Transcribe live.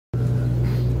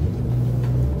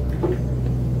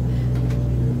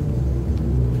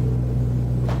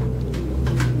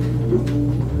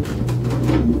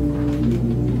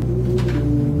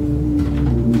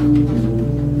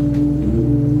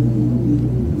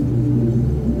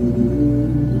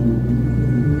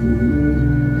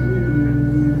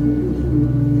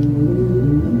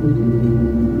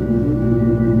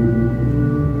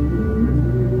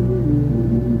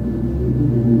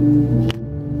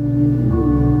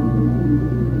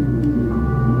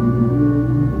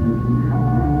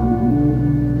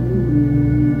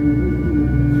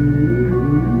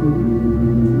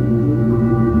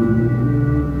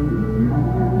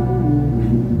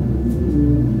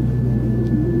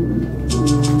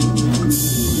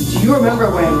you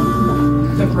remember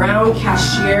when the brown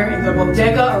cashier in the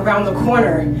bodega around the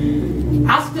corner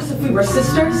asked us if we were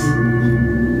sisters?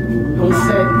 And we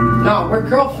said, no, we're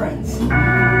girlfriends.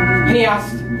 And he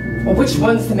asked, well, which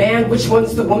one's the man, which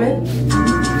one's the woman?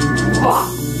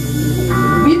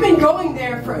 We've been going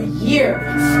there for a year,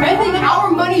 spending our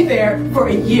money there for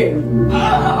a year.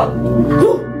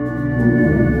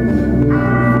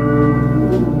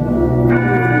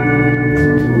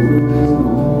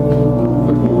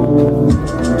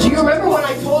 Do you remember when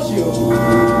I told you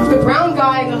the brown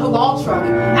guy in the halal truck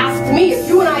asked me if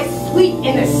you and I sleep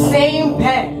in the same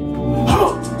bed?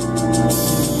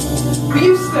 We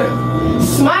used to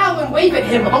smile and wave at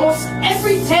him almost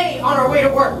every day on our way to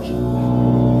work.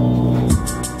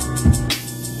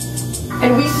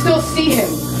 And we still see him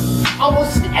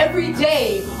almost every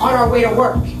day on our way to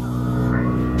work.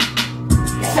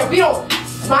 Except we don't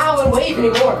smile and wave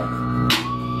anymore.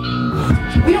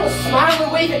 We don't smile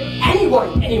and wave at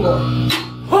anyone anymore.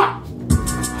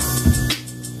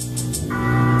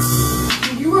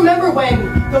 Do you remember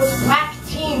when those black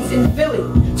teens in Philly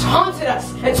taunted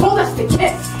us and told us to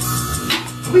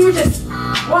kiss? We were just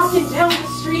walking down the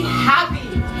street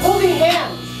happy, holding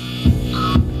hands.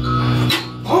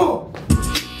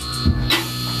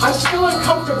 I'm still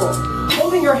uncomfortable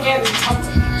holding your hand in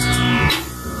public.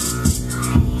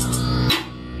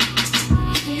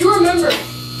 Do you remember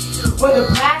when the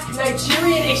black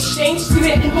Nigerian exchange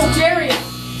student in Bulgaria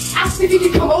asked if he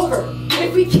could come over and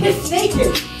if we kissed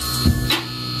naked?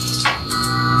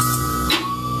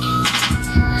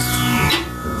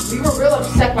 We were real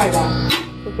upset by that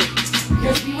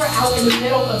because we were out in the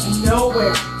middle of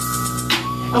nowhere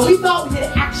and we thought we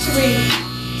had actually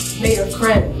made a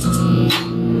friend.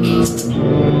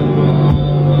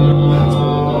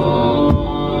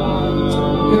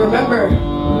 You remember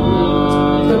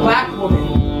the black woman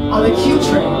on the Q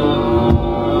train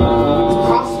who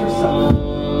crossed herself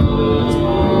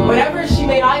whenever she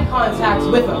made eye contact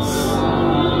with us.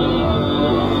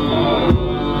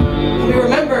 We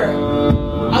remember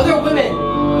other women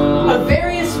of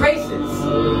various races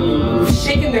who've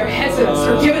shaken their heads at us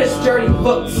or given us dirty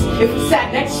looks if we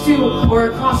sat next to or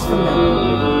across from them.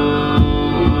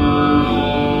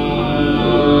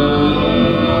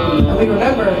 And we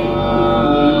remember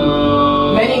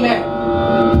many men,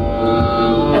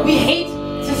 and we hate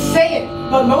to say it,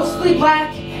 but mostly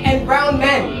black and brown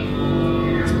men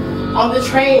on the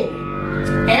train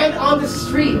and on the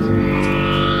street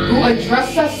who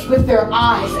address us with their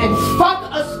eyes and fuck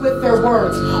us with their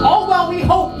words, all while we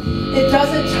hope it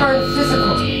doesn't turn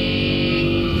physical.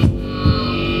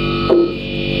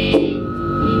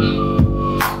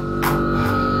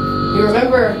 You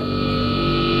remember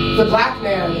the black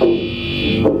man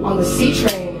on the C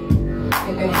train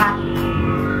in Manhattan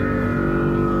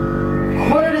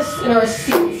cornered us in our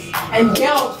seats and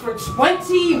yelled for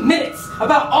 20 minutes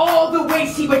about all the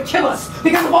ways he would kill us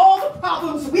because of all the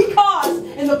problems we cause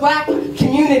in the black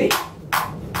community.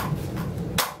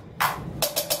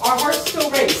 Our hearts still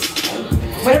race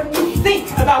whenever we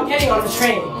think about getting on the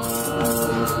train.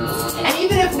 And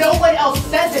even if no one else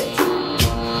says it,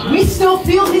 we still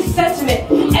feel his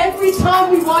sentiment every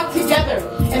time we walk together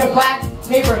in a black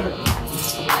neighborhood.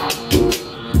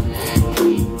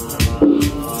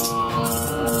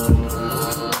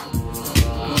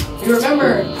 You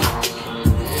remember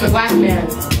the black man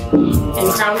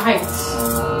in Crown Heights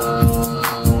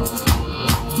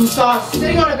who saw us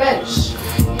sitting on a bench,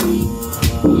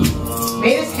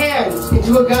 made his hand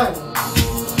into a gun,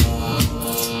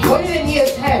 pointed at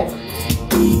Nia's head,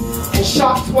 and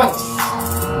shot twice.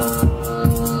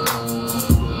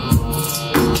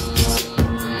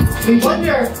 We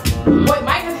wonder what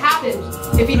might have happened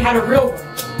if he'd had a real one.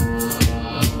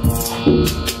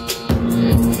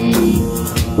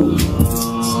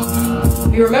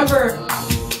 We remember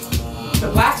the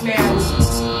black man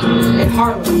in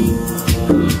Harlem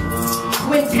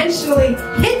who intentionally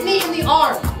hit me in the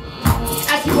arm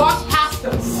as he walked past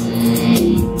us.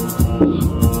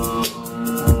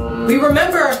 We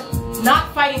remember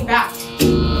not fighting back,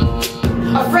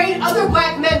 afraid other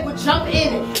black men would jump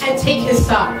in and take his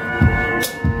side.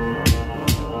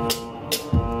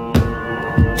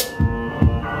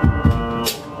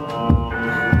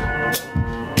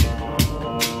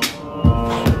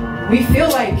 We feel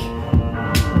like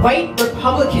white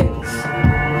Republicans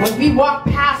when we walk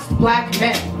past black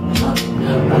men.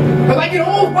 We're like an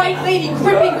old white lady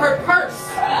gripping her purse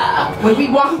when we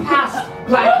walk past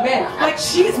black men. Like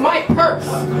she's my purse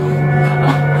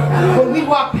when we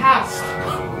walk past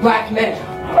black men.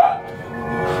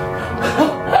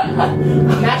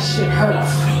 And that shit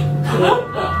hurts.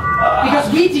 Because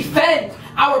we defend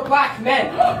our black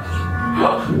men.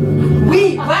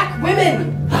 We, black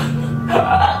women,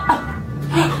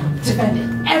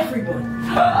 defend everyone.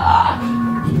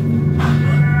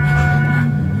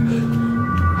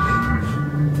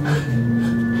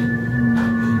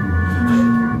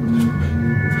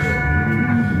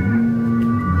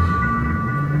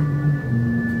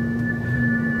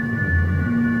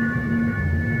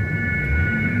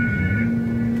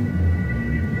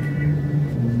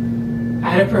 I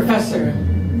had a professor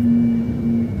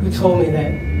who told me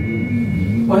that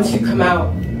once you come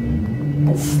out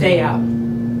and stay out,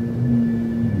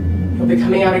 you'll be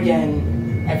coming out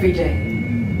again every day,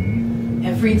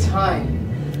 every time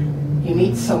you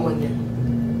meet someone new,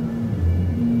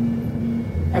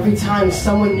 every time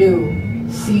someone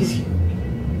new sees you.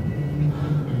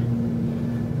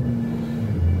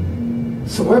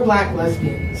 So we're black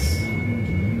lesbians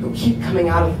who keep coming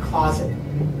out of the closet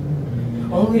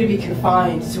only to be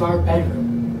confined to our bedroom.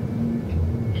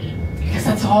 Because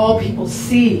that's all people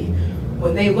see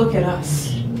when they look at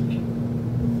us.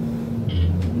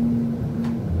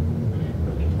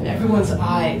 And everyone's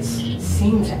eyes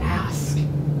seem to ask,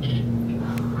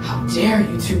 how dare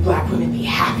you two black women be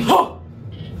happy?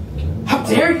 How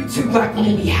dare you two black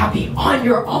women be happy on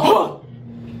your own?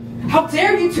 How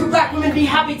dare you two black women be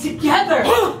happy together?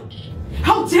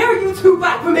 How dare you two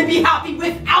black women be happy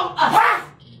without us?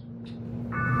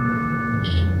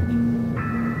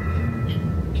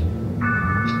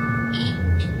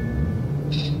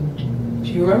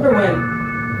 Do you remember when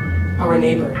our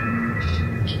neighbor,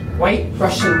 white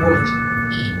Russian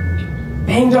woman,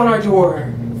 banged on our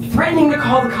door, threatening to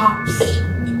call the cops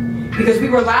because we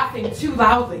were laughing too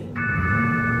loudly?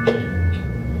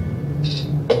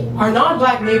 Our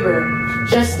non-black neighbor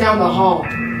just down the hall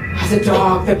has a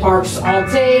dog that barks all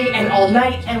day and all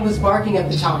night and was barking at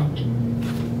the time.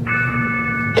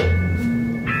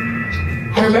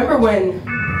 I remember when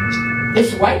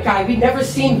this white guy we'd never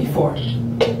seen before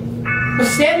was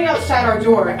standing outside our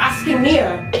door asking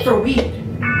Nia for weed.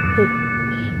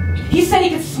 He said he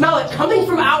could smell it coming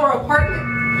from our apartment.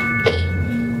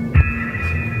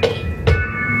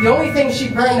 The only thing she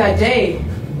burned that day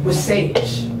was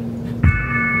sage.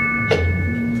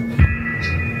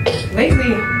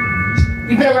 Lately,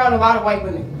 we've been around a lot of white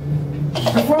women,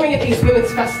 performing at these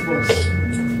women's festivals.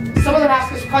 Some of them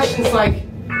ask us questions like,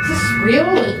 is this real?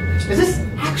 And does this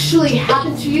actually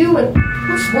happen to you? And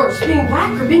what's worse, being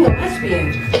black or being a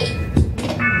lesbian?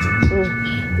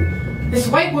 This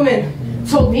white woman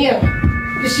told Nia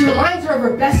that she reminds her of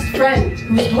her best friend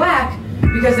who's black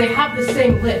because they have the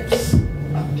same lips.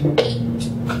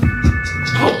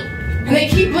 And they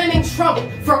keep blaming Trump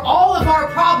for all of our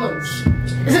problems,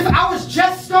 as if ours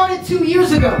just started 2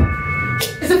 years ago,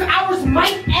 as if ours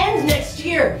might end next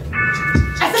year,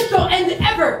 as if they'll end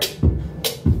ever,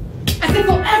 as if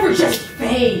they'll ever just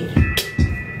fade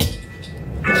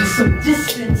into some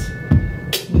distant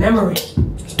memory.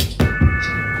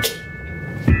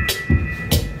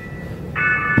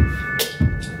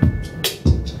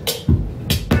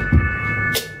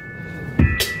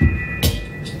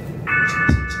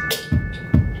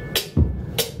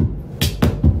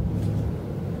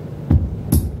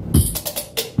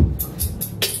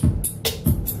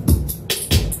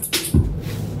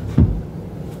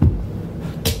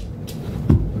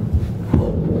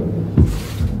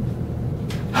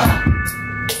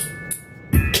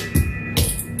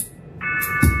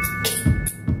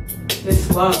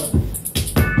 This love,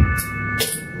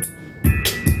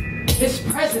 this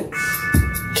presence,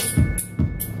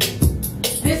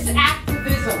 this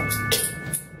activism,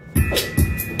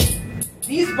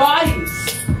 these bodies,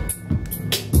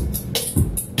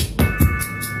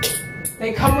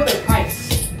 they come with a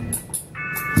price.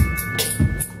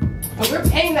 And we're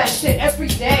paying that shit every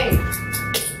day,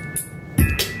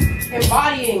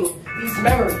 embodying these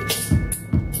memories.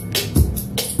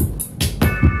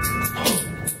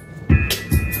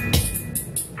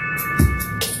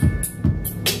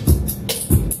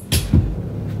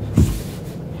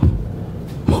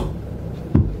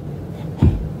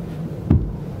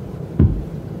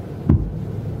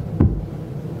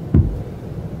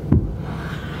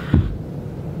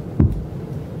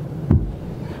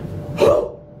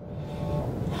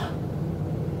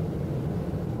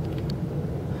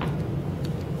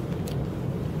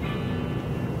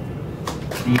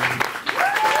 Yeah.